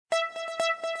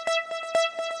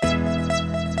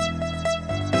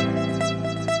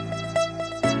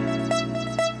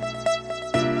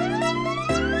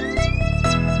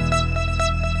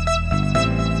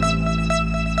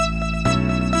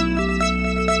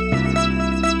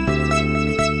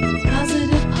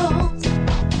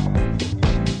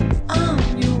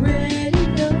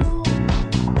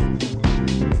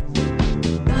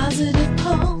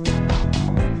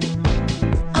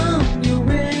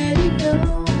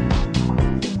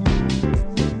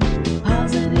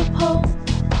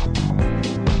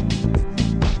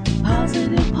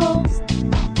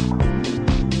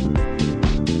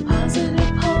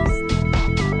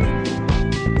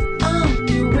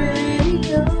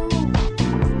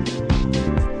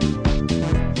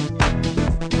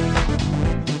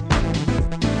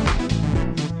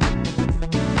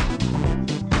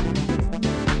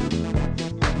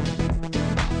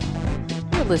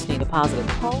Positive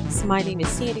Pulse. My name is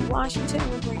Sandy Washington.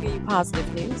 We're bringing you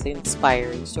positive news,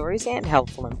 inspiring stories, and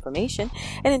helpful information.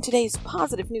 And in today's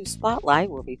Positive News Spotlight,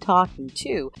 we'll be talking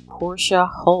to Portia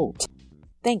Holt.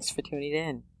 Thanks for tuning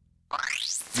in.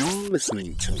 You're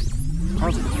listening to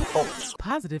Positive Pulse.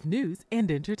 Positive news and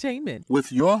entertainment.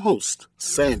 With your host,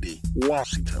 Sandy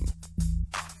Washington.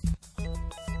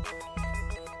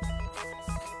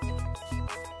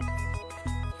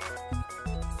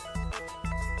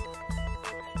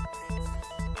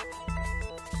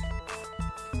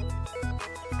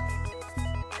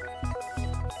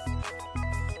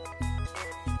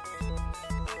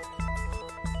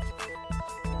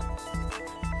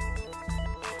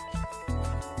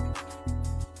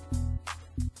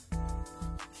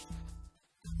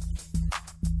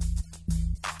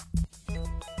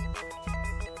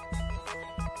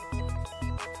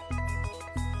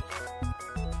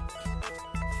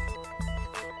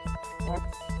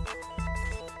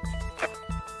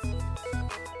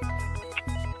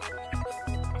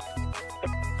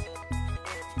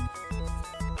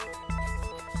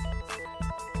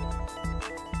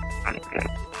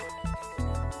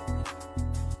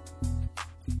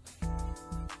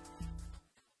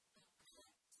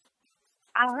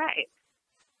 All right.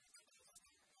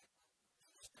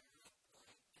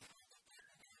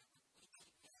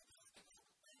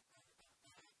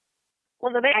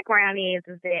 Well, the background is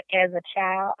that as a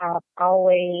child, I've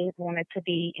always wanted to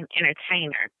be an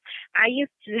entertainer. I used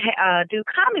to do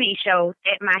comedy shows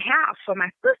at my house for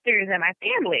my sisters and my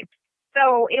family.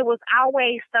 So it was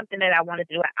always something that I wanted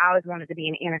to do. I always wanted to be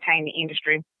in the entertainment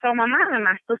industry. So my mom and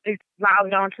my sisters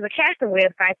logged on to the casting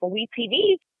website for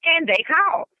WeTV, and they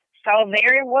called. So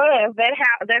there it was. That's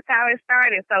how it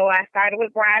started. So I started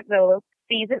with Bridezilla,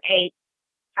 season 8.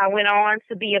 I went on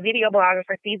to be a video blogger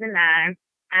for season 9.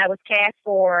 I was cast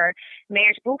for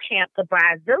Marriage Boot Camp, the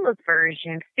Bridezilla's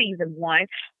version, season 1,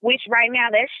 which right now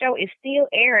that show is still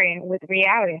airing with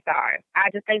reality stars.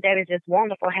 I just think that is just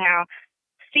wonderful how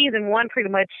season 1 pretty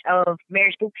much of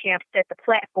Marriage Boot Camp set the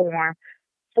platform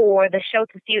for the show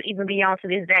to still even be on to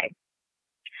this day.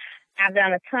 I've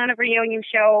done a ton of reunion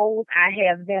shows. I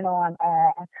have been on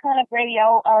a ton of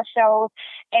radio shows.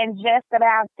 And just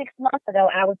about 6 months ago,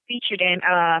 I was featured in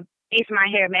It's My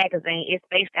Hair magazine. It's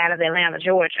based out of Atlanta,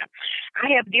 Georgia.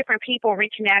 I have different people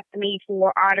reaching out to me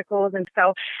for articles. And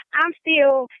so I'm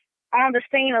still on the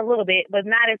scene a little bit, but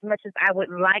not as much as I would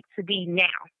like to be now.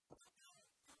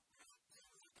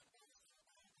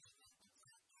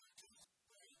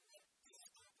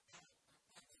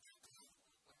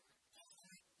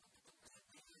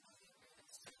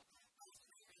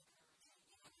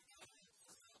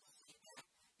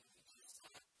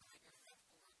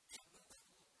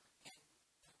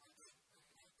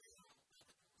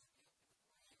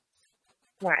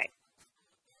 Right.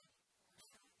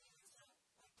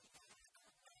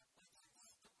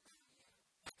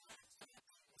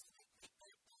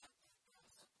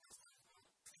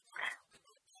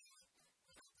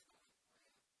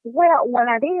 Well, when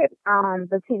I did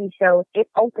the TV shows, it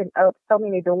opened up so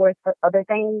many doors for other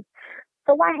things.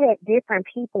 So I had different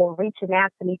people reaching out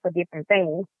to me for different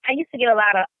things. I used to get a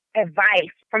lot of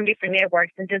advice from different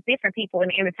networks and just different people in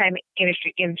the entertainment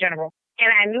industry in general. And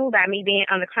I knew by me being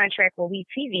under contract with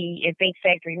WeTV and Think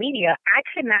Factory Media, I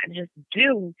could not just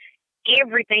do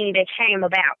everything that came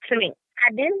about to me.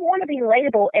 I didn't want to be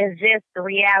labeled as just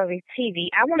reality TV.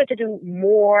 I wanted to do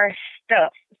more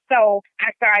stuff. So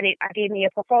I did me a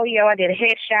portfolio, I did a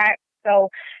headshot. So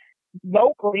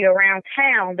locally around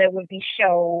town, there would be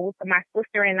shows. My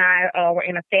sister and I were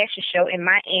in a fashion show in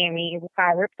Miami. It was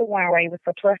called Rip the One Way. It was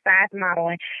for plus size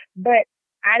modeling. But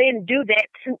I didn't do that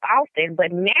too often,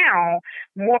 but now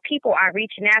more people are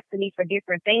reaching out to me for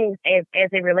different things as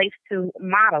it relates to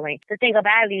modeling. The thing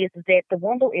about it is that the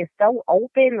window is so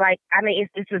open.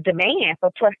 It's a demand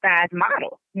for plus size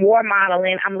models. More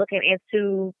modeling. I'm looking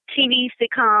into TV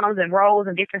sitcoms and roles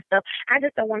and different stuff. I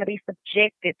just don't want to be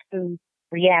subjected to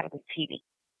reality TV.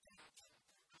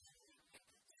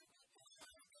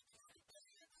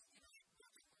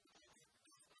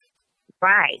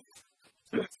 Right.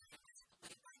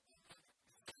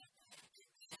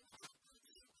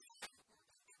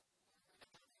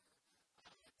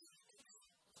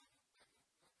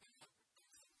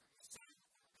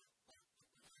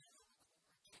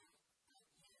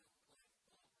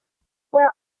 Well,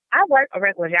 I work a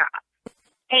regular job.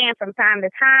 And from time to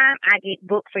time, I get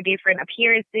booked for different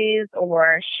appearances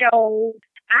or shows.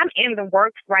 I'm in the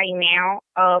works right now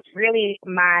of really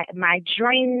my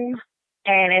dream,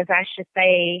 and as I should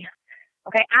say,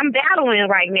 okay, I'm battling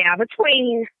right now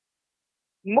between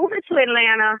moving to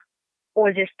Atlanta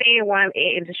or just staying where I'm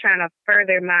at and just trying to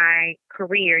further my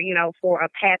career, for a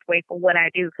pathway for what I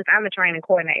do, because I'm a training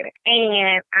coordinator.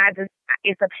 And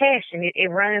it's a passion. It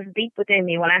runs deep within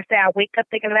me. When I say I wake up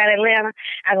thinking about Atlanta,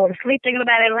 I go to sleep thinking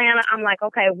about Atlanta, I'm like,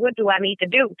 okay, what do I need to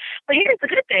do? But here's the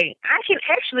good thing. I can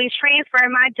actually transfer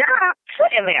my job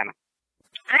to Atlanta.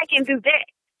 I can do that.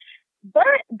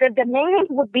 But the demand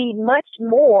would be much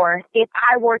more if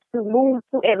I were to move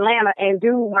to Atlanta and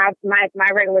do my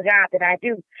regular job that I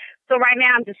do. So right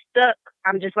now I'm just stuck.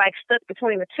 I'm just like stuck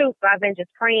between the two. So I've been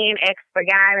just praying, asking for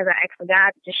guidance. I ask for God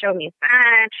to just show me a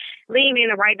sign, lead me in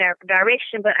the right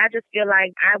direction. But I just feel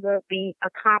like I won't be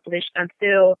accomplished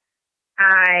until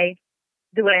I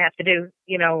do what I have to do,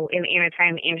 in the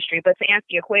entertainment industry. But to answer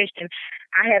your question,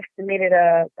 I have submitted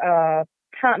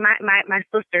my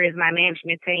sister is my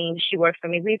management team. She works for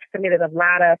me. We've submitted a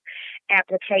lot of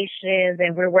applications,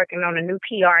 and we're working on a new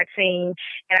PR team.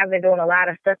 And I've been doing a lot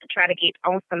of stuff to try to get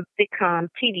on some sitcom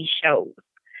TV shows.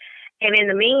 And in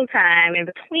the meantime, in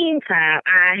between time,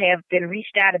 I have been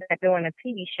reached out about doing a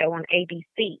TV show on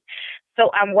ABC. So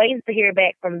I'm waiting to hear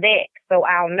back from that. So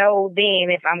I'll know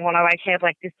then if I'm going to have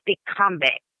this big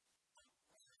comeback.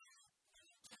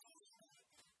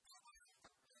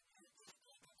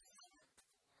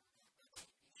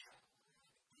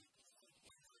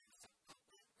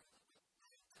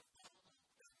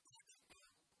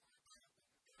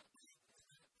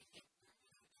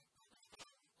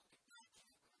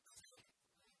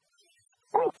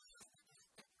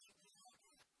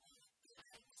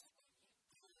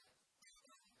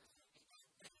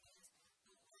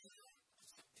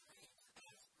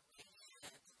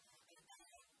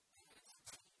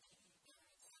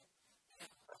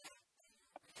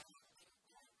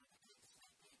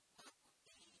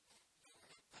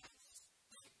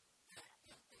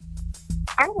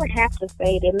 I would have to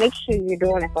say that make sure you're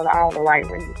doing it for all the right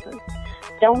reasons.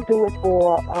 Don't do it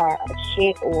for a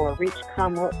check or a rich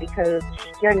come up, because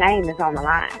your name is on the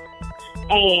line.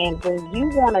 And when you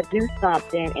want to do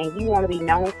something and you want to be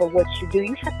known for what you do,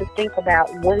 you have to think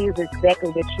about what is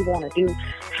exactly that you want to do.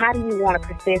 How do you want to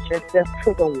present yourself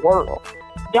to the world?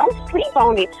 Don't sleep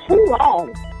on it too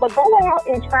long, but go out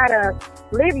and try to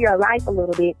live your life a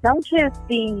little bit. Don't just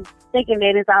be thinking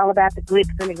that it's all about the glitz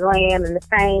and the glam and the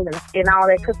fame and all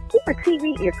that, because super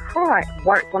TV is hard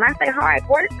work. When I say hard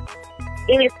work,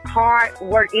 it is hard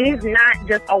work. It is not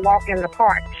just a walk in the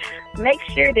park. Make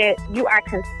sure that you are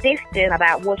consistent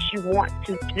about what you want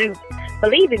to do.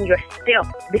 Believe in yourself,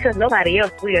 because nobody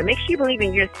else will. Make sure you believe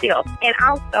in yourself. And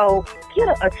also, get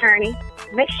an attorney.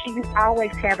 Make sure you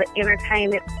always have an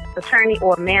entertainment attorney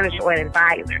or manager or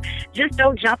advisor. Just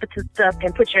don't jump into stuff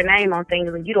and put your name on things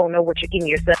when you don't know what you're getting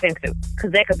yourself into,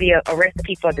 because that could be a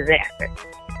recipe for disaster.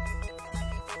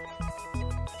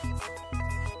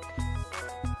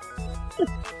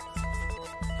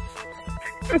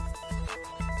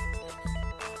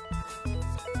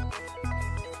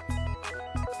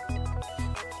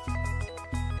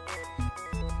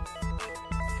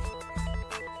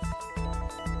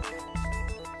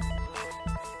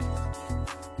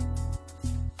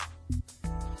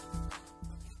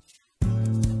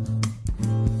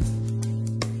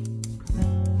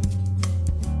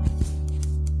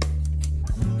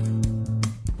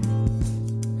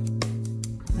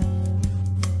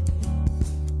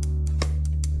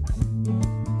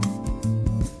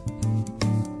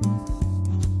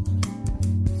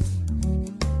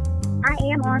 I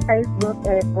am on Facebook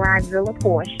at Bridezilla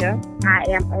Portia. I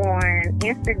am on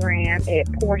Instagram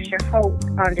at Portia Hope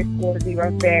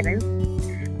 _07.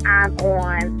 I'm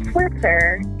on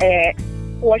Twitter at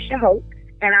Portia Hope,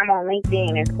 and I'm on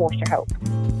LinkedIn as Portia Hope.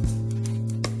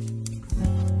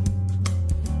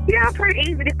 Yeah, I'm pretty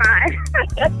easy to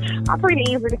find. I'm pretty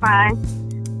easy to find.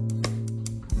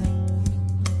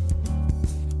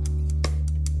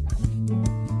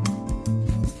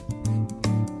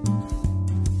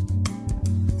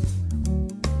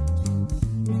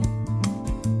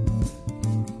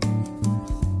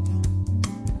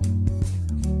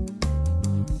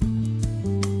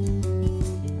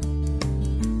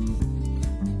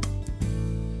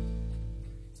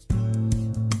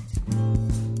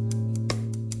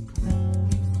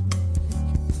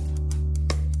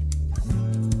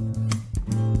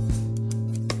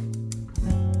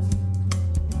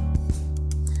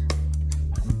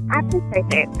 I appreciate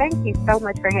that. Thank you so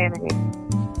much for having me.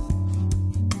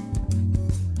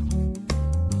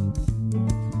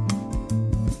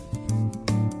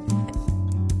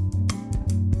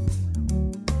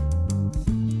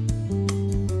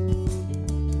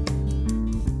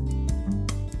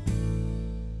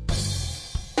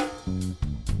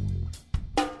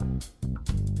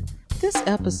 This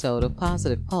This episode of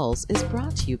Positive Pulse is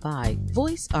brought to you by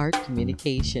Voice Art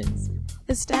Communications.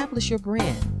 Establish your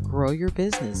brand, grow your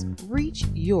business, reach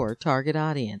your target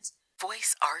audience.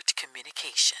 Voice Art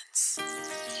Communications.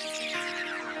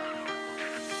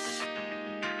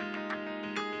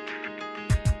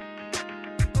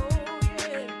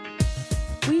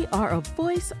 We are a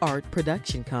voice art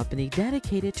production company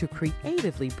dedicated to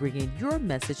creatively bringing your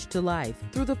message to life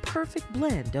through the perfect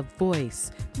blend of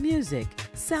voice, music,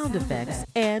 sound effects,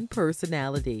 and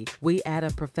personality. We add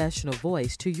a professional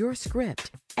voice to your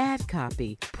script, ad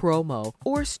copy, promo,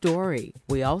 or story.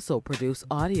 We also produce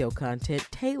audio content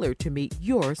tailored to meet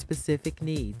your specific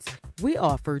needs. We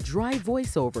offer dry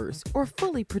voiceovers or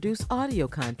fully produced audio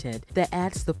content that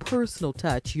adds the personal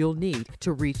touch you'll need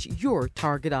to reach your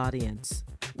target audience.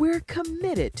 We're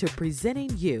committed to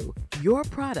presenting you, your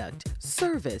product,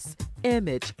 service,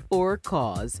 image, or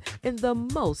cause in the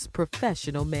most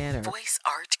professional manner. Voice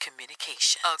Art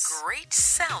Communications, a great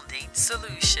sounding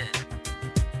solution.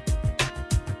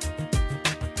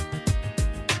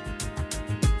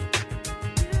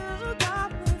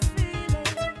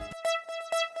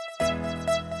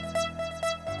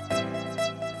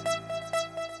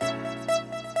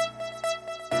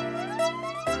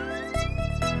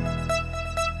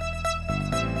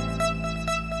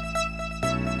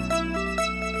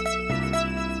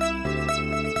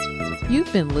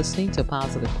 You've been listening to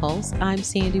Positive Pulse. I'm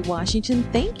Sandy Washington,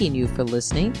 thanking you for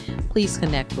listening. Please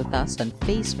connect with us on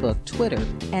Facebook, Twitter,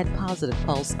 at Positive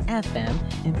Pulse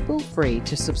FM, and feel free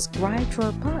to subscribe to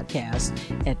our podcast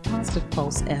at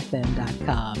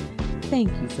positivepulsefm.com.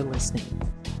 Thank you for listening.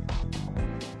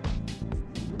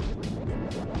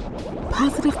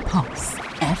 Positive Pulse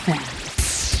FM.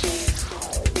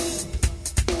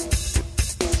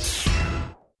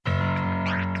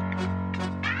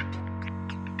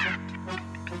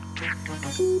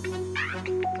 Thank you.